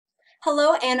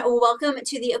Hello, and welcome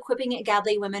to the Equipping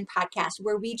Godly Women podcast,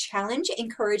 where we challenge,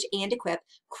 encourage, and equip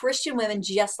Christian women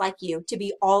just like you to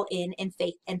be all in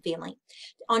faith and family.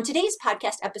 On today's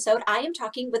podcast episode, I am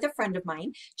talking with a friend of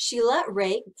mine, Sheila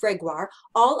Wray Gregoire,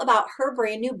 all about her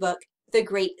brand new book, The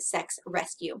Great Sex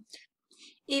Rescue.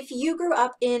 If you grew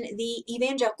up in the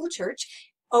evangelical church,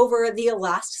 over the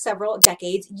last several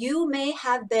decades, you may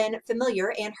have been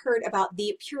familiar and heard about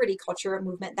the purity culture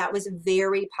movement that was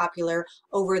very popular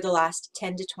over the last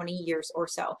 10 to 20 years or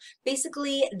so.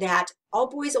 Basically, that all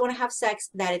boys that want to have sex,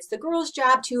 that it's the girl's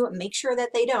job to make sure that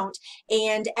they don't,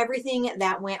 and everything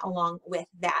that went along with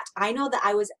that. I know that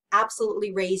I was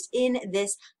absolutely raised in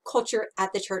this culture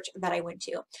at the church that I went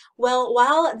to. Well,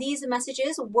 while these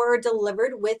messages were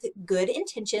delivered with good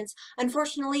intentions,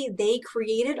 unfortunately, they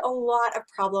created a lot of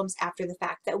problems after the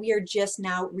fact that we are just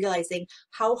now realizing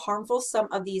how harmful some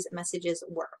of these messages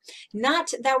were.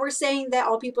 Not that we're saying that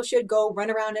all people should go run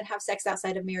around and have sex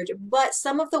outside of marriage, but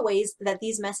some of the ways that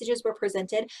these messages were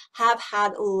presented have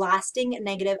had lasting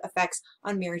negative effects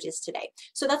on marriages today.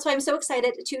 So that's why I'm so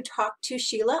excited to talk to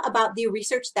Sheila about the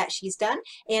research that she's done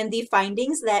and the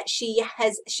findings that she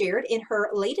has shared in her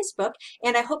latest book.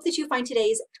 And I hope that you find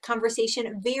today's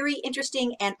conversation very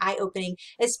interesting and eye-opening,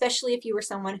 especially if you were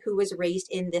someone who was raised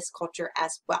in this culture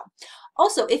as well.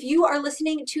 Also, if you are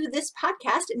listening to this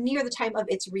podcast near the time of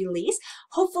its release,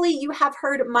 hopefully you have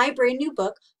heard my brand new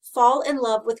book, Fall in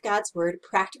Love with God's Word,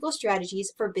 Practical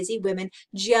Strategies for Busy Women,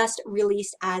 just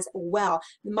released as well.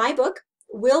 My book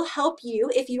will help you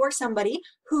if you are somebody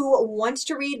who wants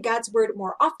to read God's Word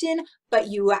more often, but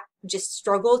you just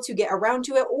struggle to get around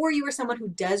to it, or you are someone who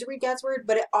does read God's Word,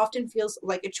 but it often feels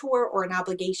like a chore or an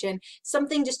obligation,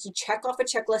 something just to check off a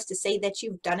checklist to say that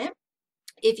you've done it.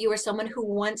 If you are someone who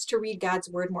wants to read God's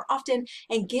Word more often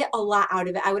and get a lot out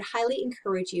of it, I would highly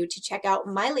encourage you to check out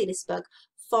my latest book,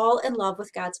 Fall in Love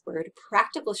with God's Word,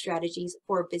 Practical Strategies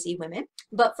for Busy Women.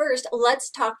 But first,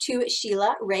 let's talk to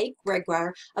Sheila Wray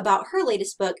Gregoire about her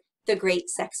latest book, The Great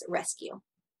Sex Rescue.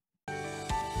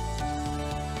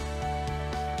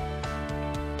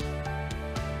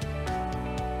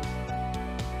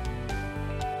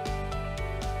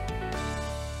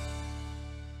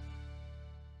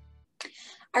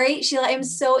 All right, Sheila, I'm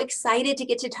so excited to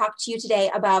get to talk to you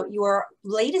today about your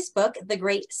latest book, The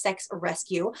Great Sex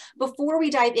Rescue. Before we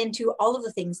dive into all of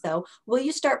the things, though, will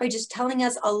you start by just telling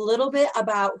us a little bit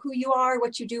about who you are,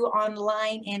 what you do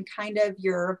online, and kind of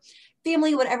your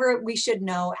family, whatever we should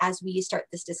know as we start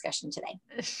this discussion today?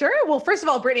 Sure. Well, first of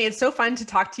all, Brittany, it's so fun to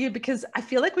talk to you because I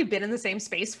feel like we've been in the same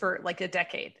space for like a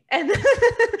decade. And,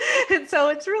 and so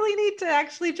it's really neat to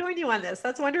actually join you on this.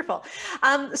 That's wonderful.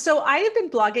 So I have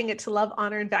been blogging at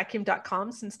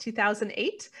toLoveHonorAndVacuum.com since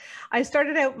 2008. I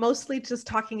started out mostly just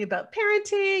talking about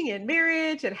parenting and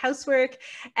marriage and housework.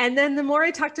 And then the more I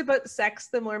talked about sex,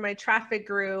 the more my traffic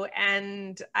grew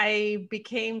and I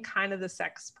became kind of the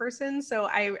sex person. So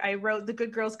I wrote The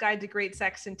Good Girl's Guide to Great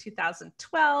Sex in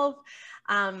 2012.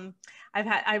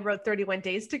 I wrote 31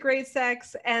 Days to Great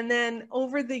Sex. And then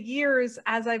over the years,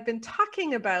 as I've been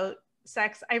talking about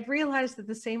sex, I've realized that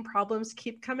the same problems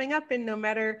keep coming up. And no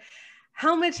matter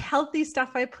how much healthy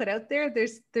stuff I put out there,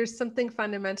 there's something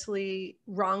fundamentally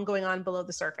wrong going on below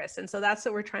the surface. And so that's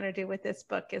what we're trying to do with this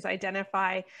book, is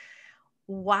identify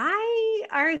why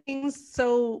are things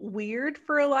so weird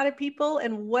for a lot of people,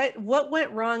 and what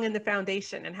went wrong in the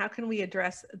foundation, and how can we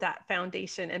address that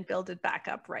foundation and build it back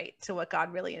up right to what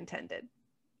God really intended?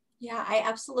 Yeah, I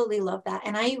absolutely love that.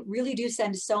 And I really do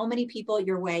send so many people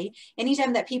your way.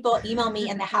 Anytime that people email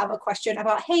me and they have a question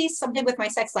about, hey, something with my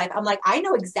sex life, I'm like, I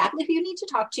know exactly who you need to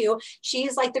talk to.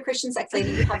 She's like the Christian sex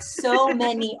lady. You have so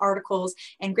many articles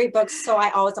and great books. So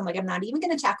I'm like, I'm not even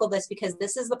going to tackle this because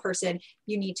this is the person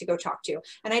you need to go talk to.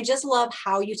 And I just love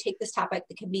how you take this topic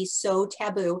that can be so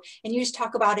taboo and you just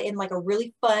talk about it in like a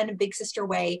really fun, big sister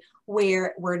way,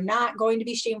 where we're not going to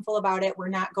be shameful about it. We're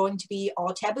not going to be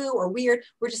all taboo or weird.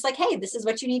 We're just like, hey, this is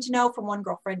what you need to know from one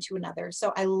girlfriend to another.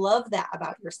 So I love that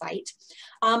about your site.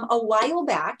 A while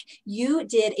back, you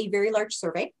did a very large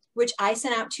survey, which I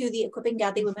sent out to the Equipping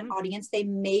Godly Women audience. They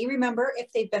may remember,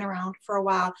 if they've been around for a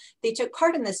while, they took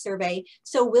part in this survey.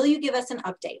 So will you give us an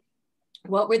update?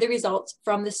 What were the results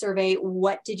from the survey?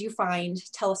 What did you find?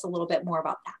 Tell us a little bit more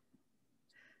about that.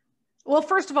 Well,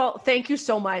 first of all, thank you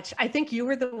so much. I think you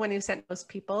were the one who sent most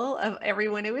people of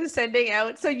everyone who was sending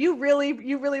out. So you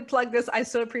really plugged this. I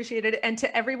so appreciate it. And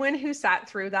to everyone who sat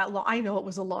through that long, I know it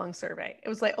was a long survey. It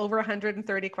was like over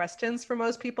 130 questions for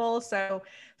most people. So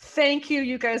thank you,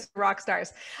 you guys, rock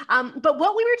stars. But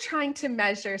what we were trying to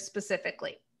measure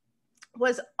specifically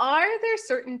was, are there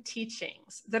certain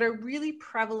teachings that are really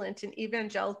prevalent in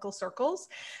evangelical circles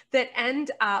that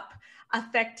end up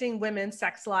affecting women's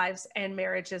sex lives and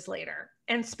marriages later?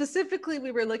 And specifically,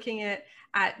 we were looking at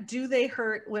do they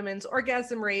hurt women's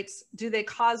orgasm rates? Do they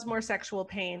cause more sexual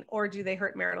pain, or do they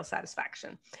hurt marital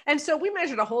satisfaction? And so we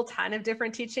measured a whole ton of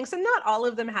different teachings, and not all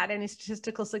of them had any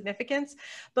statistical significance,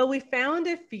 but we found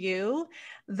a few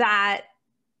that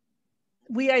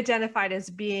we identified as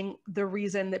being the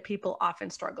reason that people often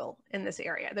struggle in this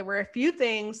area. There were a few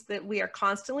things that we are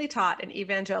constantly taught in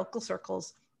evangelical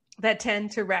circles that tend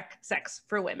to wreck sex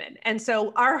for women. And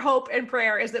so our hope and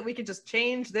prayer is that we can just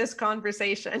change this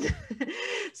conversation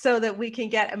so that we can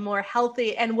get a more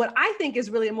healthy, and what I think is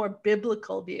really a more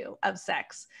biblical view of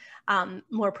sex,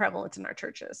 more prevalent in our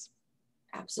churches.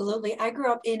 Absolutely. I grew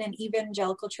up in an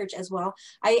evangelical church as well.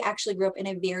 I actually grew up in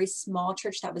a very small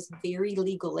church that was very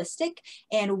legalistic,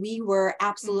 and we were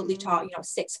absolutely taught,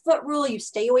 6-foot rule, you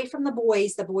stay away from the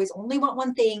boys. The boys only want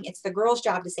one thing. It's the girl's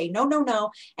job to say no, no, no.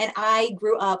 And I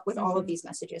grew up with all of these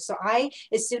messages. So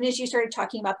as soon as you started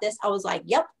talking about this, I was like,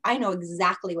 yep, I know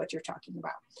exactly what you're talking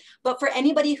about. But for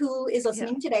anybody who is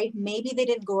listening today, maybe they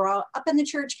didn't grow up in the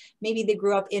church. Maybe they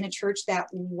grew up in a church that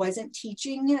wasn't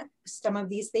teaching some of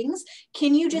these things.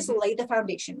 Can you just lay the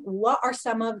foundation? What are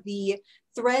some of the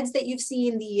threads that you've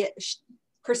seen, the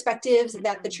perspectives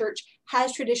that the church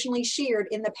has traditionally shared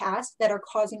in the past that are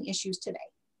causing issues today?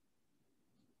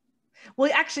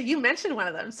 Well, actually, you mentioned one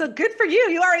of them. So good for you.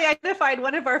 You already identified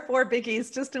one of our 4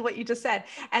 biggies just in what you just said.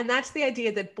 And that's the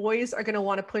idea that boys are going to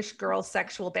want to push girls'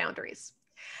 sexual boundaries.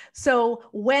 So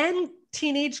when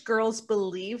teenage girls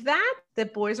believe that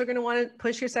boys are going to want to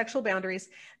push your sexual boundaries,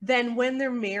 then when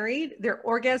they're married, their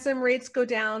orgasm rates go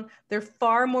down. They're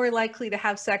far more likely to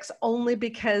have sex only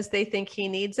because they think he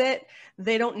needs it.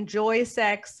 They don't enjoy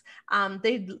sex.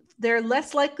 They're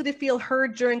less likely to feel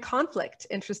heard during conflict,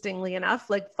 interestingly enough,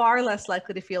 like far less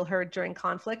likely to feel heard during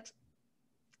conflict.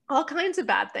 All kinds of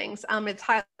bad things.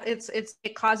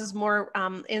 It causes more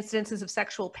incidences of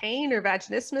sexual pain or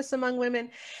vaginismus among women.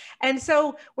 And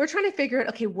so we're trying to figure out,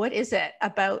 okay, what is it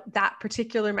about that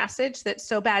particular message that's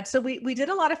so bad? So we did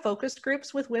a lot of focus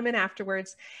groups with women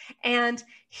afterwards. And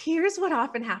here's what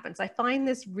often happens. I find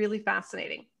this really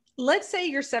fascinating. Let's say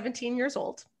you're 17 years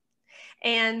old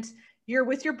and you're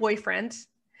with your boyfriend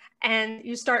and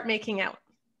you start making out.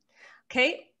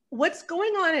 Okay. What's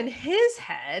going on in his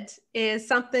head is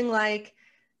something like,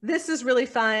 this is really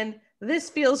fun. This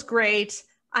feels great.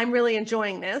 I'm really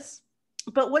enjoying this.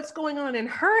 But what's going on in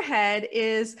her head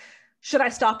is, should I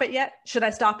stop it yet? Should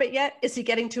I stop it yet? Is he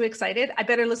getting too excited? I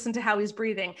better listen to how he's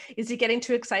breathing. Is he getting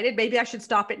too excited? Maybe I should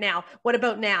stop it now. What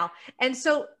about now? And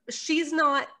so she's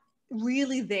not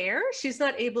really there. She's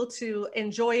not able to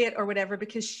enjoy it or whatever,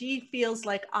 because she feels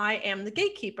like I am the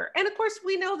gatekeeper. And of course,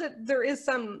 we know that there is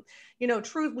some,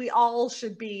 truth. We all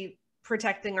should be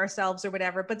protecting ourselves or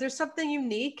whatever, but there's something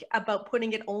unique about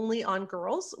putting it only on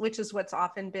girls, which is what's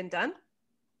often been done.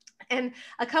 And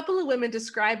a couple of women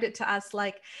described it to us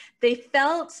like they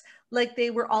felt like they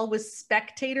were always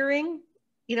spectatoring,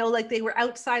 like they were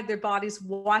outside their bodies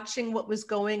watching what was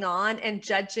going on and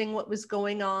judging what was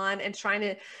going on and trying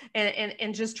to,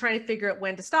 and just trying to figure out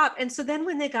when to stop. And so then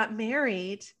when they got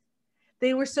married,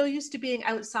 they were so used to being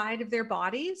outside of their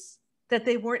bodies that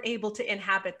they weren't able to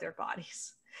inhabit their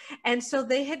bodies. And so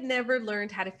they had never learned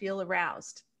how to feel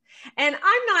aroused. And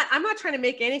I'm not trying to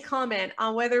make any comment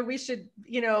on whether we should,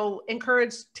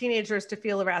 encourage teenagers to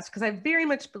feel aroused, because I very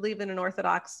much believe in an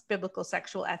orthodox biblical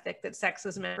sexual ethic that sex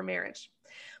is meant for marriage.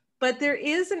 But there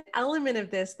is an element of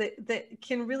this that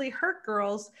can really hurt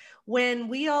girls when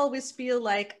we always feel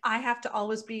like I have to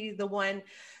always be the one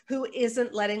who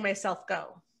isn't letting myself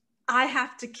go. I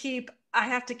have to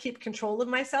keep control of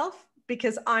myself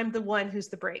because I'm the one who's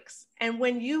the brakes. And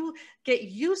when you get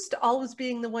used to always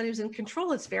being the one who's in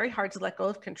control, it's very hard to let go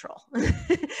of control.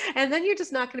 And then you're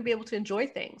just not going to be able to enjoy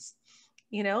things,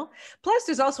 Plus,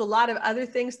 there's also a lot of other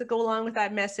things that go along with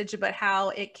that message about how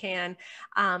it can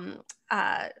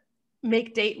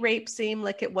make date rape seem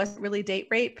like it wasn't really date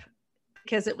rape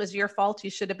because it was your fault.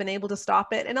 You should have been able to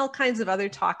stop it, and all kinds of other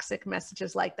toxic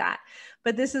messages like that.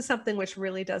 But this is something which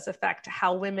really does affect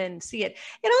how women see it.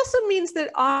 It also means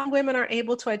that all women are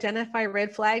able to identify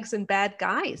red flags in bad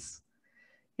guys.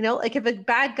 Like if a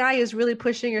bad guy is really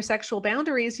pushing your sexual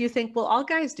boundaries, you think, well, all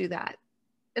guys do that.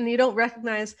 And you don't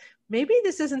recognize, maybe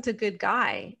this isn't a good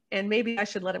guy and maybe I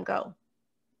should let him go.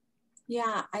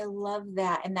 Yeah, I love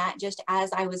that. And that just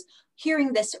as I was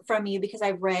hearing this from you, because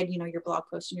I've read, your blog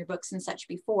posts and your books and such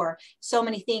before, so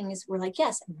many things were like,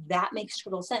 yes, that makes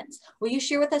total sense. Will you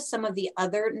share with us some of the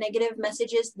other negative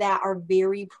messages that are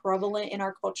very prevalent in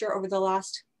our culture over the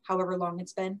last however long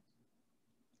it's been?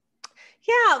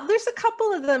 Yeah, there's a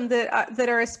couple of them that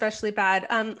are especially bad.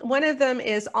 One of them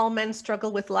is all men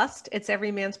struggle with lust. It's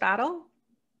every man's battle.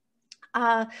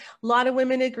 A lot of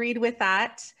women agreed with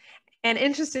that. And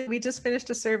interesting, we just finished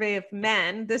a survey of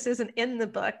men. This isn't in the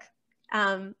book,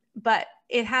 but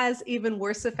it has even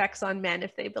worse effects on men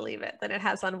if they believe it than it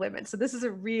has on women. So this is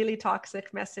a really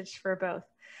toxic message for both.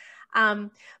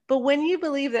 But when you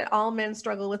believe that all men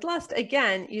struggle with lust,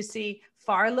 again, you see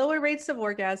far lower rates of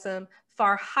orgasm,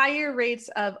 far higher rates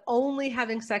of only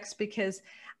having sex because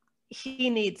he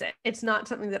needs it. It's not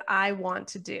something that I want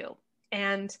to do.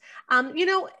 And,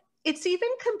 it's even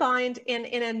combined in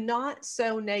a not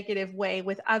so negative way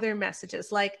with other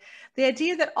messages. Like the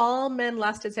idea that all men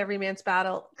lust, it's every man's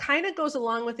battle kind of goes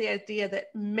along with the idea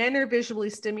that men are visually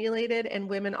stimulated and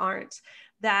women aren't,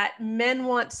 that men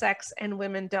want sex and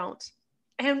women don't.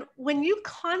 And when you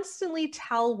constantly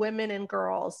tell women and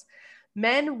girls,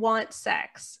 men want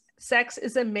sex, sex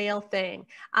is a male thing.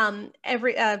 Emerson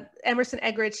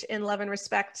Eggerichs in Love and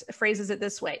Respect phrases it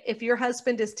this way: if your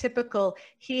husband is typical,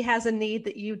 he has a need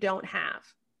that you don't have.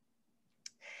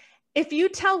 If you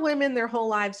tell women their whole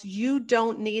lives, you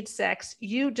don't need sex,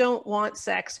 you don't want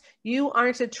sex, you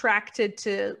aren't attracted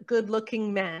to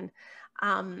good-looking men,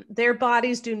 their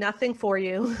bodies do nothing for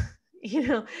you,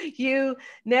 you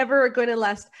never are going to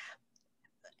lust.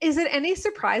 Is it any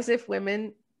surprise if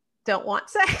women don't want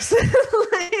sex?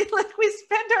 like we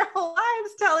spend our whole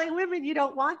lives telling women you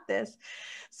don't want this.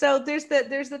 So there's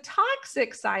the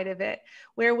toxic side of it,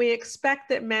 where we expect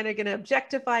that men are going to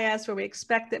objectify us, where we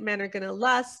expect that men are going to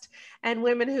lust, and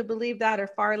women who believe that are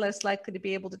far less likely to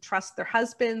be able to trust their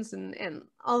husbands and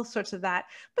all sorts of that.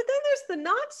 But then there's the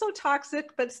not so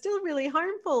toxic but still really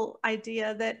harmful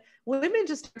idea that women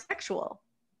just are sexual,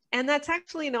 and that's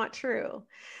actually not true.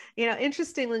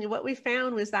 Interestingly, what we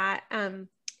found was that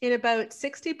in about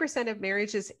 60% of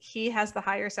marriages, he has the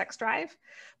higher sex drive,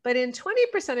 but in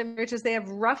 20% of marriages, they have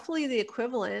roughly the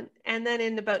equivalent. And then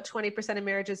in about 20% of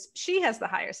marriages, she has the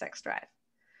higher sex drive.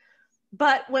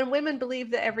 But when women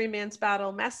believe the every man's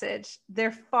battle message,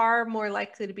 they're far more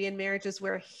likely to be in marriages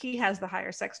where he has the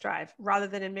higher sex drive rather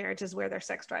than in marriages where their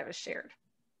sex drive is shared.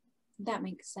 That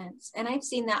makes sense. And I've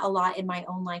seen that a lot in my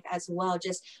own life as well.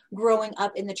 Just growing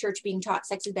up in the church, being taught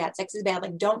sex is bad. Sex is bad.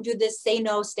 Like, don't do this, say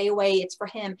no, stay away. It's for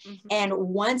him. Mm-hmm. And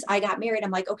once I got married,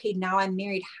 I'm like, okay, now I'm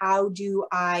married. How do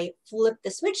I flip the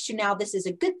switch to now this is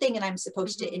a good thing and I'm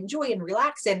supposed to enjoy and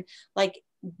relax? And like,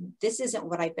 this isn't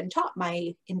what I've been taught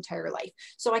my entire life.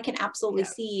 So I can absolutely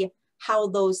see how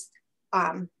those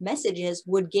messages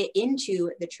would get into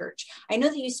the church. I know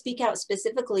that you speak out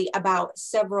specifically about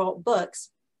several books.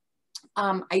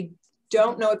 I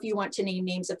don't know if you want to name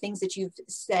names of things that you've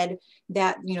said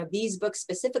that, these books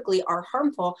specifically are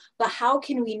harmful, but how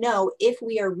can we know if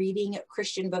we are reading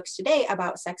Christian books today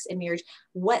about sex and marriage,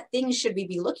 what things should we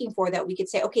be looking for that we could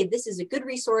say, okay, this is a good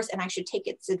resource and I should take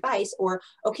its advice, or,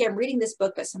 okay, I'm reading this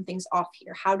book, but something's off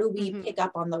here. How do we pick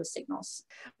up on those signals?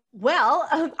 Well,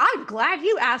 I'm glad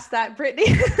you asked that,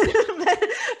 Brittany.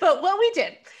 but what we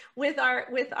did with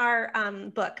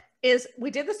our book is we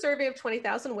did the survey of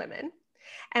 20,000 women,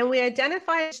 and we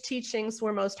identified which teachings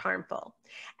were most harmful.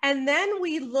 And then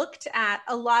we looked at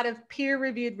a lot of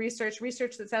peer-reviewed research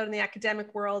that's out in the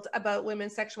academic world about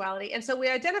women's sexuality. And so we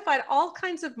identified all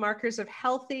kinds of markers of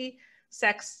healthy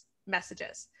sex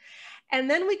messages. And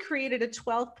then we created a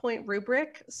 12-point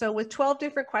rubric. So with 12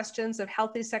 different questions of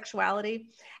healthy sexuality,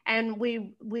 and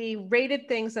we rated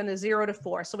things on a 0 to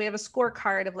 4. So we have a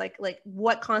scorecard of like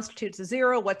what constitutes a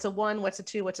 0, what's a 1, what's a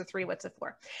 2, what's a 3, what's a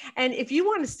 4. And if you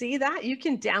want to see that, you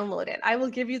can download it. I will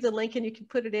give you the link and you can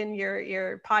put it in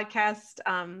your podcast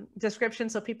description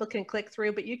so people can click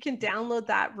through, but you can download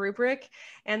that rubric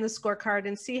and the scorecard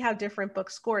and see how different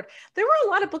books scored. There were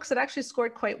a lot of books that actually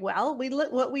scored quite well.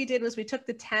 What we did was we took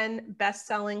the 10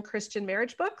 best-selling Christian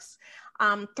marriage books.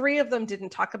 3 of them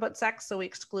didn't talk about sex, so we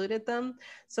excluded them.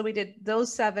 So we did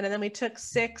those 7, and then we took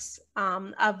 6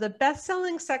 of the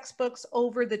best-selling sex books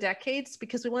over the decades,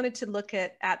 because we wanted to look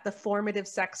at the formative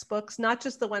sex books, not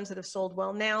just the ones that have sold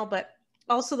well now, but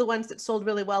also the ones that sold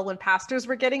really well when pastors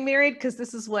were getting married, because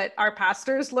this is what our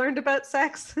pastors learned about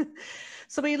sex.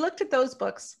 So we looked at those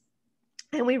books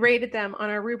and we rated them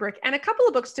on our rubric, and a couple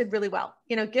of books did really well.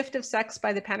 Gift of Sex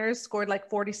by the Penners scored like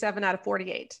 47 out of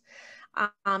 48.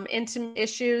 Intimate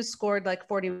Issues scored like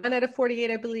 41 out of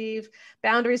 48, I believe.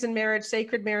 Boundaries in Marriage,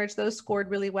 Sacred Marriage, those scored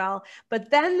really well.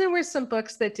 But then there were some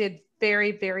books that did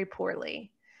very, very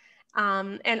poorly.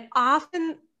 And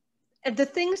often the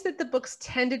things that the books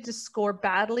tended to score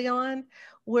badly on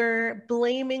were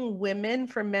blaming women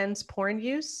for men's porn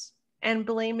use and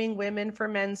blaming women for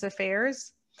men's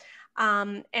affairs.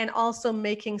 and also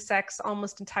making sex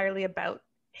almost entirely about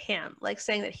him, like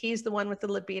saying that he's the one with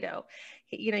the libido.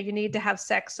 You know, you need to have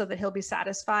sex so that he'll be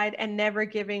satisfied, and never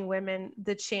giving women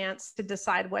the chance to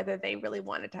decide whether they really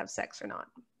wanted to have sex or not.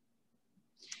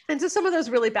 And so some of those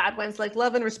really bad ones, like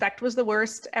Love and Respect was the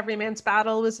worst. Every Man's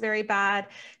Battle was very bad.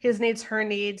 His Needs, Her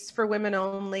Needs, For Women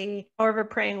Only, However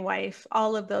Praying Wife,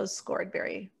 all of those scored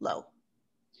very low.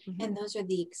 Mm-hmm. And those are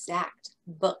the exact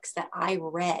books that I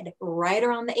read right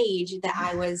around the age that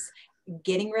I was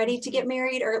getting ready to get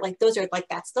married, or like, those are like,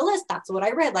 that's the list. That's what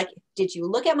I read. Like, did you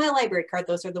look at my library card?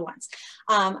 Those are the ones.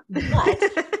 But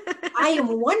I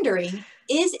am wondering,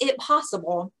 is it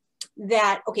possible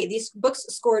that, okay, these books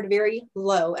scored very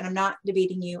low, and I'm not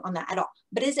debating you on that at all,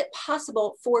 but is it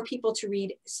possible for people to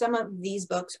read some of these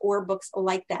books or books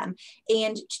like them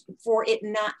and for it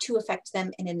not to affect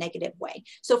them in a negative way?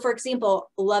 So for example,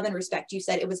 Love and Respect, you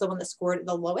said it was the one that scored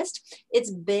the lowest.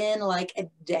 It's been like a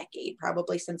decade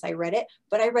probably since I read it,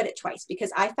 but I read it twice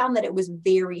because I found that it was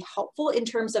very helpful in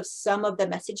terms of some of the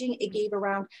messaging it gave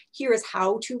around, here is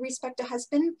how to respect a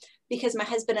husband, because my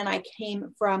husband and I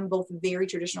came from both very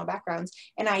traditional backgrounds,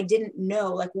 and I didn't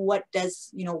know, like, what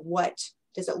does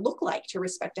it look like to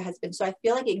respect a husband? So I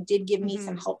feel like it did give me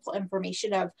some helpful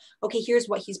information of, okay, here's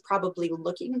what he's probably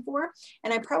looking for.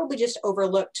 And I probably just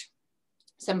overlooked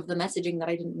some of the messaging that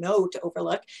I didn't know to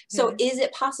overlook. So is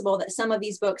it possible that some of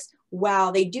these books,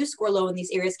 while they do score low in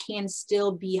these areas, can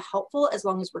still be helpful as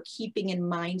long as we're keeping in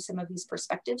mind some of these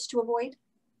perspectives to avoid?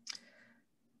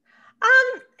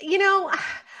 You know,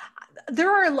 there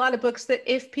are a lot of books that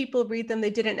if people read them, they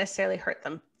didn't necessarily hurt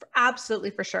them. Absolutely,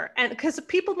 for sure. And because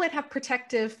people might have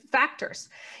protective factors,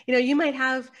 you know, you might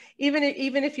have, even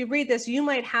if you read this, you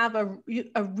might have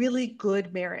a really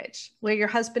good marriage where your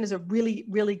husband is a really,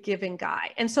 really giving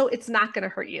guy. And so it's not going to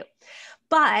hurt you.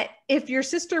 But if your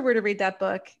sister were to read that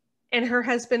book and her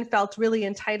husband felt really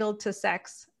entitled to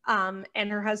sex,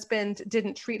 and her husband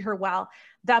didn't treat her well,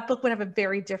 that book would have a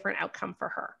very different outcome for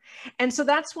her. And so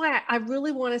that's why I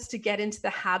really want us to get into the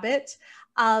habit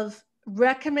of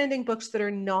recommending books that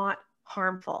are not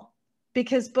harmful,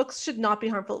 because books should not be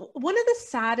harmful. One of the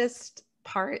saddest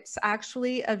parts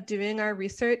actually of doing our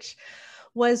research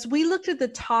was we looked at the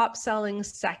top selling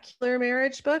secular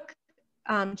marriage book,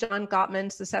 John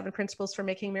Gottman's The 7 Principles for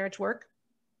Making Marriage Work.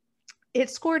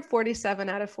 It scored 47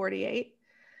 out of 48.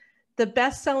 The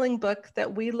best-selling book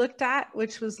that we looked at,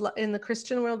 which was in the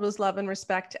Christian world, was Love and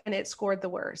Respect, and it scored the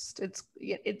worst.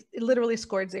 It literally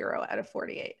scored 0 out of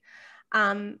 48.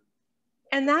 And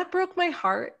that broke my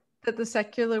heart, that the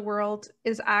secular world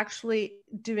is actually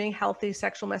doing healthy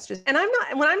sexual messages. And I'm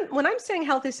not, when I'm saying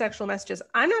healthy sexual messages,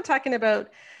 I'm not talking about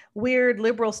weird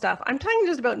liberal stuff. I'm talking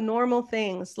just about normal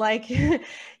things like, you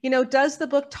know, does the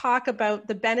book talk about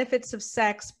the benefits of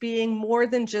sex being more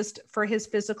than just for his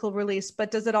physical release,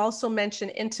 but does it also mention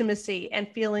intimacy and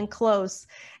feeling close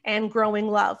and growing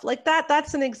love? Like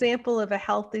that's an example of a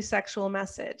healthy sexual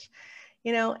message,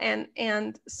 you know,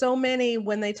 and so many,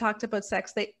 when they talked about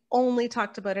sex, they only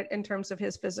talked about it in terms of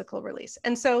his physical release.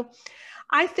 And so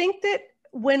I think that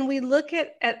when we look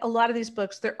at a lot of these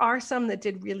books, there are some that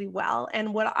did really well.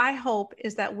 And what I hope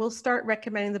is that we'll start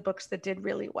recommending the books that did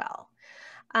really well.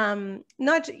 And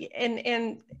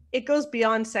it goes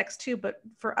beyond sex too, but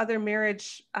for other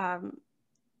marriage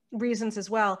reasons as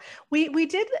well. We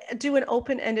did do an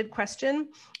open-ended question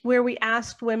where we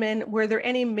asked women, were there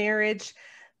any marriage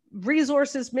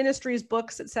resources, ministries,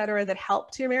 books, etc., that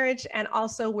helped your marriage? And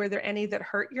also, were there any that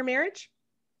hurt your marriage?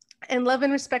 And Love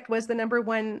and Respect was the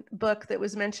 #1 book that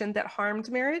was mentioned that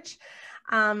harmed marriage.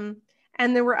 And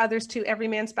there were others too. Every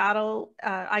Man's Battle,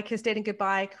 I Kissed Dating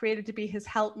Goodbye, Created to Be His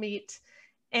Helpmeet.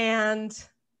 And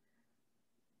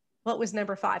what was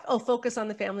 #5? Oh, Focus on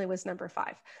the Family was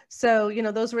 #5. So, you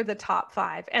know, those were the top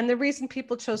 5. And the reason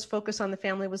people chose Focus on the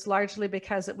Family was largely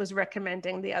because it was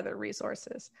recommending the other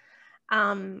resources.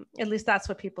 At least that's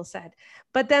what people said.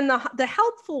 But then the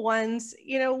helpful ones,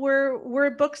 you know, were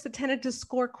books that tended to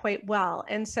score quite well.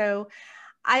 And so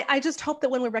I just hope that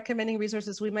when we're recommending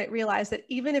resources, we might realize that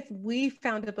even if we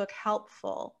found a book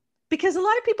helpful, because a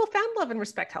lot of people found Love and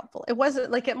Respect helpful. It wasn't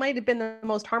like it might have been the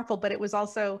most harmful, but it was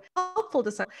also helpful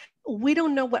to some. We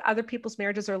don't know what other people's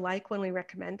marriages are like when we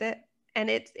recommend it. And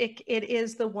it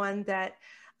is the one that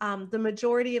the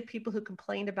majority of people who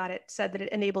complained about it said that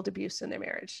it enabled abuse in their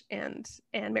marriage and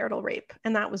marital rape.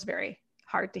 And that was very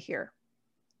hard to hear.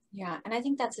 Yeah. And I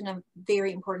think that's a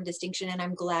very important distinction. And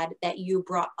I'm glad that you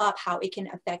brought up how it can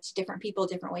affect different people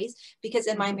different ways, because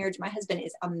in my marriage, my husband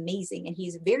is amazing and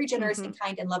he's very generous and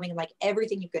kind and loving and like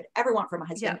everything you could ever want from a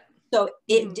husband. Yeah. So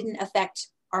it didn't affect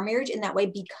our marriage in that way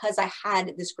because I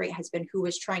had this great husband who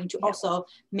was trying to also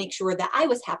make sure that I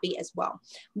was happy as well.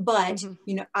 But,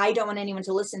 you know, I don't want anyone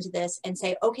to listen to this and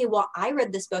say, okay, well, I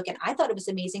read this book and I thought it was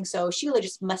amazing, so Sheila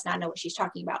just must not know what she's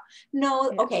talking about.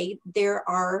 No, okay, there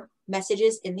are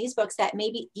messages in these books that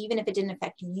maybe even if it didn't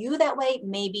affect you that way,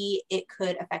 maybe it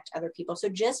could affect other people. So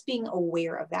just being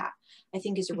aware of that, I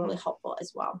think, is really helpful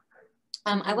as well.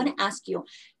 I want to ask you,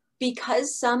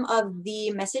 because some of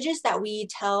the messages that we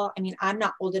tell, I mean, I'm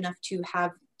not old enough to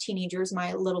have teenagers.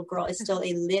 My little girl is still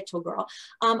a little girl.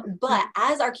 But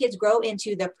as our kids grow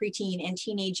into the preteen and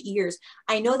teenage years,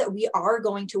 I know that we are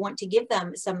going to want to give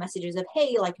them some messages of,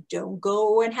 hey, like, don't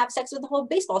go and have sex with the whole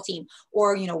baseball team,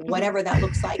 or, you know, whatever that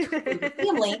looks like for your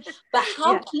family. But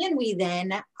how can we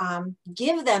then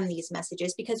give them these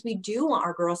messages? Because we do want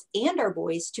our girls and our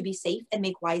boys to be safe and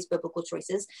make wise biblical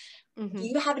choices. Do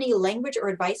you have any language or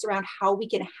advice around how we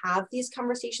can have these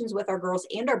conversations with our girls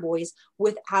and our boys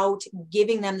without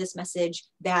giving them this message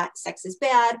that sex is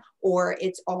bad, or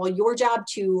it's all your job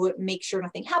to make sure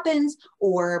nothing happens,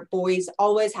 or boys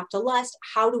always have to lust?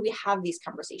 How do we have these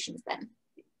conversations then?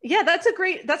 Yeah, that's a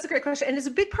great question. And it's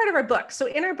a big part of our book. So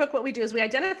in our book, what we do is we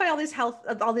identify all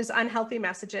these unhealthy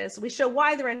messages. We show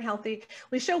why they're unhealthy.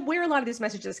 We show where a lot of these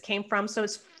messages came from. So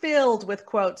it's filled with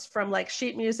quotes from like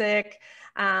sheet music,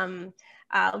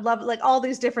 love, like all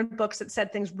these different books that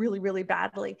said things really, really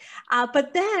badly.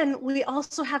 But then we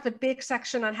also have a big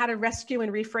section on how to rescue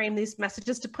and reframe these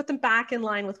messages to put them back in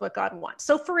line with what God wants.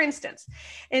 So for instance,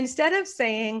 instead of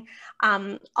saying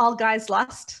all guys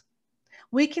lust,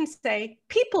 we can say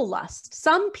people lust.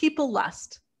 Some people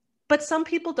lust, but some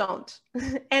people don't.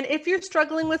 And if you're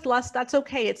struggling with lust, that's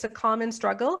okay. It's a common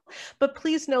struggle, but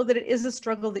please know that it is a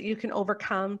struggle that you can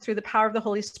overcome through the power of the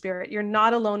Holy Spirit. You're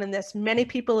not alone in this. Many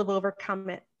people have overcome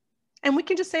it. And we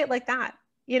can just say it like that.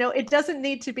 You know, it doesn't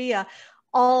need to be a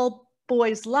all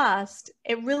boys lust.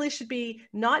 It really should be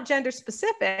not gender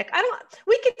specific.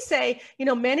 We could say, you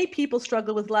know, many people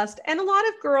struggle with lust, and a lot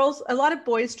of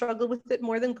boys struggle with it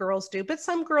more than girls do, but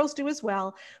some girls do as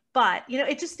well. But, you know,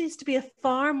 it just needs to be a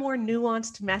far more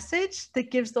nuanced message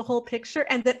that gives the whole picture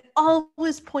and that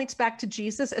always points back to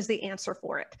Jesus as the answer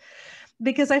for it.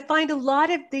 Because I find a lot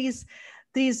of these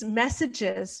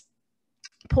messages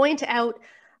point out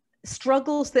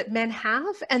struggles that men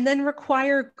have and then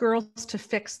require girls to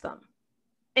fix them,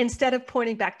 instead of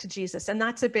pointing back to Jesus. And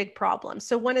that's a big problem.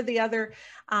 So one of the other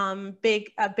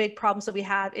big problems that we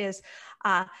have is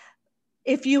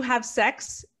if you have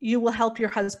sex, you will help your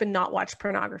husband not watch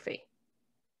pornography,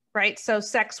 right? So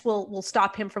sex will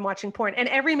stop him from watching porn. And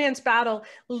Every Man's Battle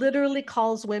literally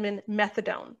calls women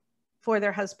methadone for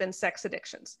their husband's sex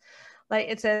addictions. Like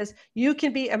it says, you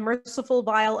can be a merciful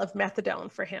vial of methadone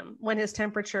for him when his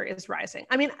temperature is rising.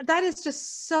 I mean, that is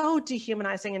just so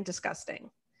dehumanizing and disgusting.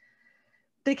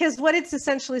 Because what it's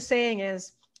essentially saying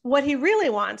is what he really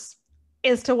wants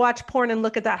is to watch porn and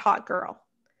look at that hot girl.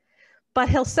 But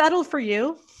he'll settle for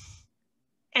you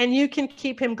and you can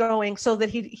keep him going so that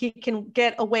he can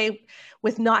get away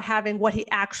with not having what he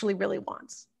actually really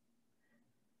wants.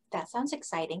 That sounds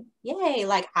exciting. Yay.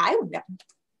 Like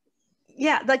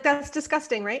yeah, like that's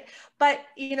disgusting, right? But,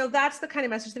 you know, that's the kind of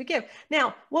message that we give.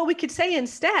 Now, what we could say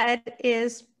instead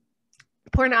is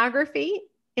pornography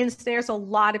ensnares a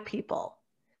lot of people.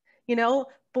 You know,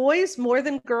 boys more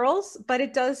than girls, but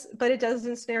it does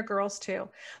ensnare girls too.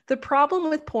 The problem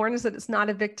with porn is that it's not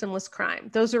a victimless crime.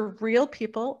 Those are real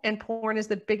people, and porn is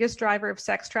the biggest driver of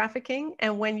sex trafficking.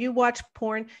 And when you watch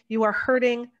porn, you are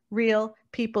hurting real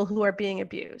people who are being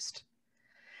abused.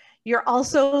 You're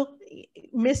also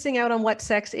missing out on what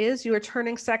sex is. You are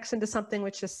turning sex into something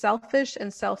which is selfish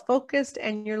and self-focused,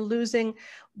 and you're losing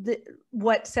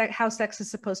how sex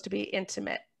is supposed to be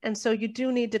intimate. And so you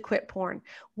do need to quit porn.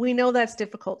 We know that's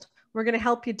difficult. We're going to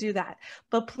help you do that.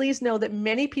 But please know that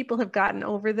many people have gotten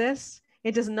over this.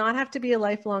 It does not have to be a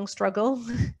lifelong struggle.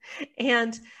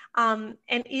 And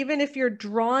even if you're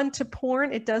drawn to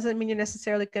porn, it doesn't mean you're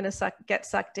necessarily going to get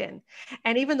sucked in.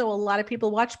 And even though a lot of people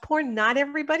watch porn, not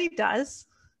everybody does.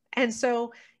 And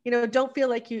so, you know, don't feel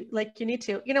like you need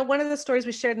to. You know, one of the stories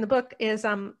we shared in the book is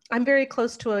I'm very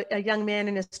close to a young man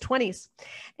in his 20s,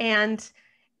 and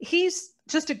he's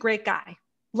just a great guy.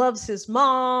 Loves his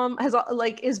mom,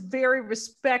 is very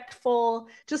respectful,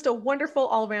 just a wonderful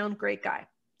all-around great guy.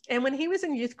 And when he was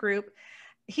in youth group,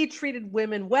 he treated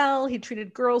women well, he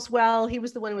treated girls well. He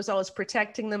was the one who was always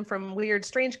protecting them from weird,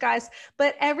 strange guys.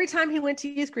 But every time he went to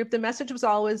youth group, the message was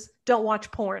always, don't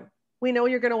watch porn. We know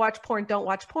you're going to watch porn, don't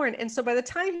watch porn. And so by the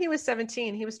time he was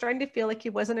 17, he was starting to feel like he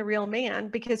wasn't a real man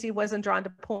because he wasn't drawn to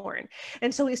porn.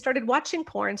 And so he started watching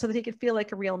porn so that he could feel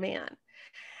like a real man.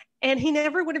 And he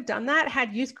never would have done that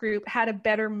had youth group had a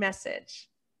better message.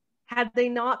 Had they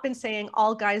not been saying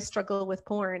all guys struggle with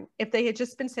porn, if they had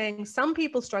just been saying some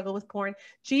people struggle with porn,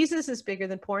 Jesus is bigger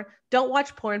than porn, don't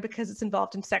watch porn because it's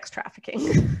involved in sex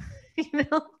trafficking, you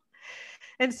know?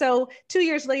 And so 2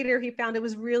 years later, he found it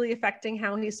was really affecting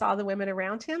how he saw the women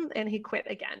around him, and he quit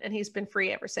again, and he's been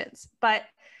free ever since. But,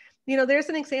 you know, there's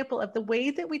an example of the way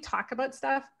that we talk about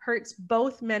stuff hurts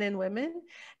both men and women.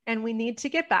 And we need to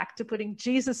get back to putting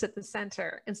Jesus at the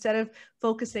center instead of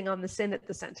focusing on the sin at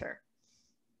the center.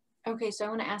 Okay, so I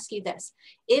want to ask you this.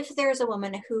 If there's a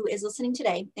woman who is listening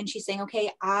today and she's saying,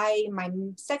 okay, my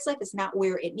sex life is not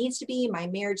where it needs to be, my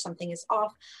marriage, something is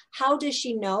off, how does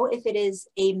she know if it is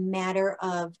a matter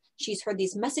of she's heard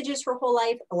these messages her whole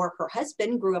life, or her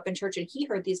husband grew up in church and he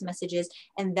heard these messages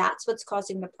and that's what's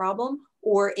causing the problem,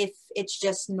 or if it's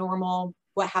just normal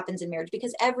what happens in marriage?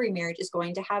 Because every marriage is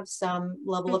going to have some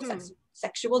level of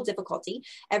sexual difficulty.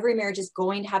 Every marriage is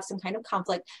going to have some kind of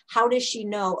conflict. How does she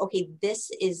know, okay, this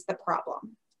is the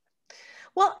problem?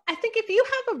 Well, I think if you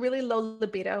have a really low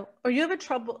libido, or you have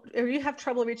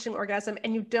trouble reaching orgasm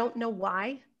and you don't know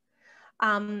why,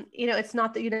 you know, it's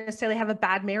not that you necessarily have a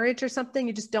bad marriage or something,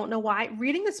 you just don't know why.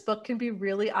 Reading this book can be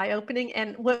really eye-opening.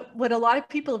 And what a lot of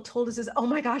people have told us is, oh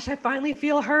my gosh, I finally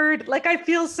feel heard. Like I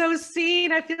feel so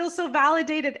seen. I feel so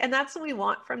validated. And that's what we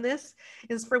want from this,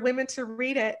 is for women to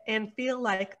read it and feel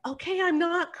like, okay, I'm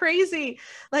not crazy.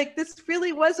 Like this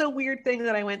really was a weird thing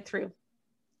that I went through.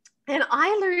 And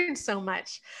I learned so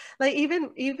much. Like even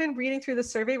reading through the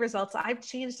survey results, I've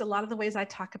changed a lot of the ways I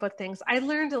talk about things. I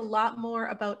learned a lot more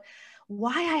about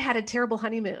why I had a terrible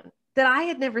honeymoon that I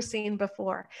had never seen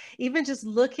before. Even just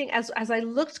looking, as I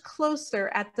looked closer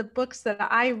at the books that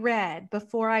I read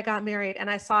before I got married, and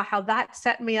I saw how that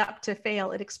set me up to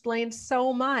fail, it explained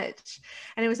so much.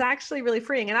 And it was actually really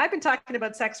freeing. And I've been talking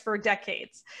about sex for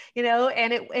decades, you know,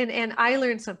 and I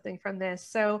learned something from this.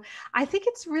 So I think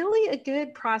it's really a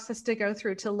good process to go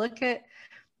through, to look at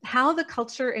how the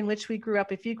culture in which we grew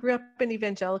up, if you grew up in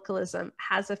evangelicalism,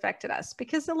 has affected us,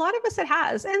 because a lot of us it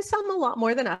has, and some a lot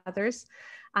more than others.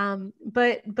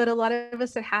 But a lot of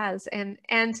us it has. And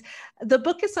the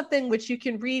book is something which you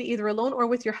can read either alone or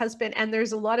with your husband. And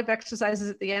there's a lot of exercises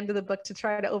at the end of the book to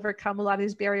try to overcome a lot of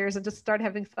these barriers and just start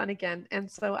having fun again. And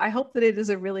so I hope that it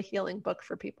is a really healing book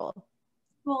for people.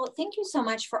 Well, thank you so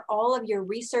much for all of your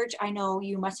research. I know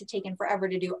you must have taken forever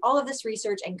to do all of this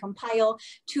research and compile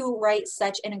to write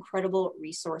such an incredible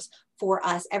resource for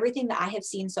us. Everything that I have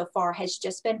seen so far has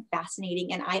just been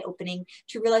fascinating and eye-opening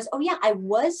to realize, oh yeah, I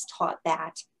was taught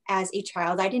that as a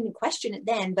child. I didn't question it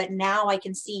then, but now I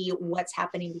can see what's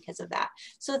happening because of that.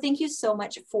 So thank you so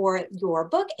much for your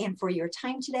book and for your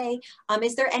time today.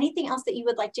 Is there anything else that you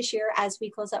would like to share as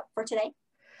we close up for today?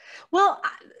 Well,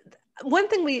 one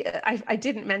thing I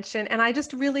didn't mention, and I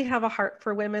just really have a heart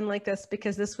for women like this,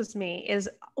 because this was me, is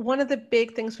one of the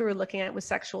big things we were looking at was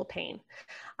sexual pain.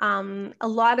 A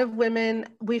lot of women,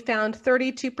 we found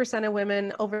 32% of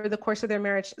women over the course of their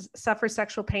marriage suffer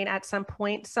sexual pain at some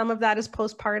point. Some of that is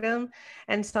postpartum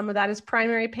and some of that is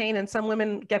primary pain, and some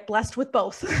women get blessed with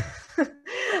both.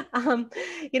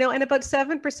 You know, and about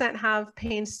 7% have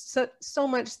pain so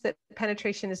much that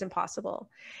penetration is impossible.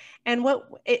 And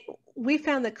we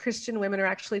found that Christian women are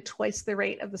actually twice the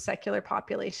rate of the secular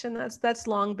population. That's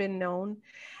long been known.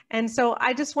 And so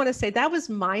I just want to say that was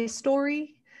my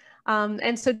story.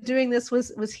 And so doing this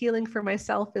was healing for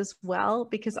myself as well,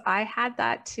 because I had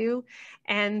that too.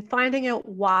 And finding out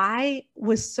why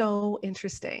was so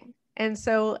interesting. And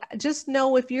so just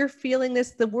know, if you're feeling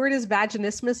this, the word is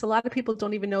vaginismus. A lot of people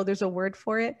don't even know there's a word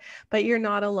for it, but you're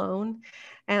not alone.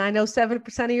 And I know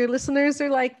 7% of your listeners are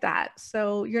like that.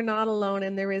 So you're not alone,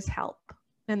 and there is help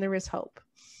and there is hope.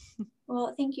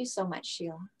 Well, thank you so much,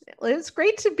 Sheila. Well, it's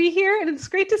great to be here, and it's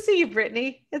great to see you,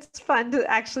 Brittany. It's fun to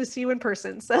actually see you in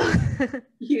person. So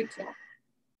you too.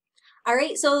 All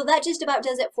right, so that just about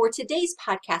does it for today's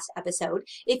podcast episode.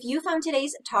 If you found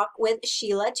today's talk with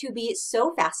Sheila to be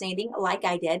so fascinating, like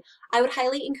I did, I would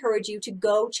highly encourage you to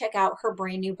go check out her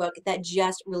brand new book that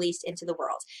just released into the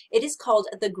world. It is called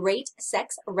The Great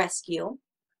Sex Rescue: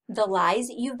 The Lies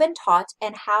You've Been Taught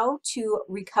and How to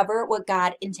Recover What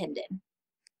God Intended.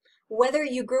 Whether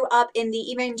you grew up in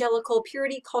the evangelical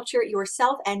purity culture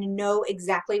yourself and know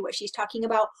exactly what she's talking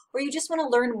about, or you just want to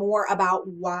learn more about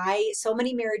why so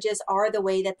many marriages are the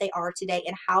way that they are today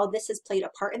and how this has played a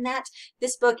part in that,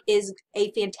 this book is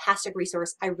a fantastic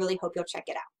resource. I really hope you'll check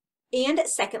it out. And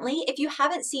secondly, if you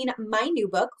haven't seen my new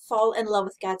book, Fall in Love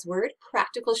with God's Word,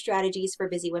 Practical Strategies for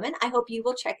Busy Women, I hope you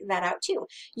will check that out too.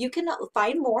 You can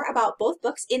find more about both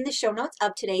books in the show notes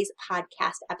of today's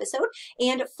podcast episode.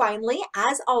 And finally,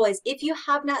 as always, if you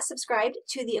have not subscribed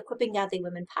to the Equipping Godly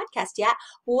Women podcast yet,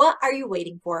 what are you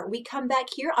waiting for? We come back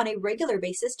here on a regular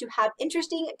basis to have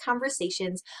interesting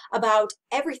conversations about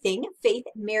everything, faith,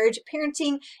 marriage,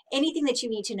 parenting, anything that you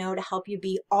need to know to help you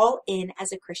be all in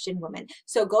as a Christian woman.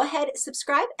 So go ahead,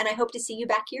 subscribe, and I hope to see you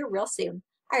back here real soon.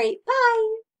 All right,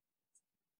 bye.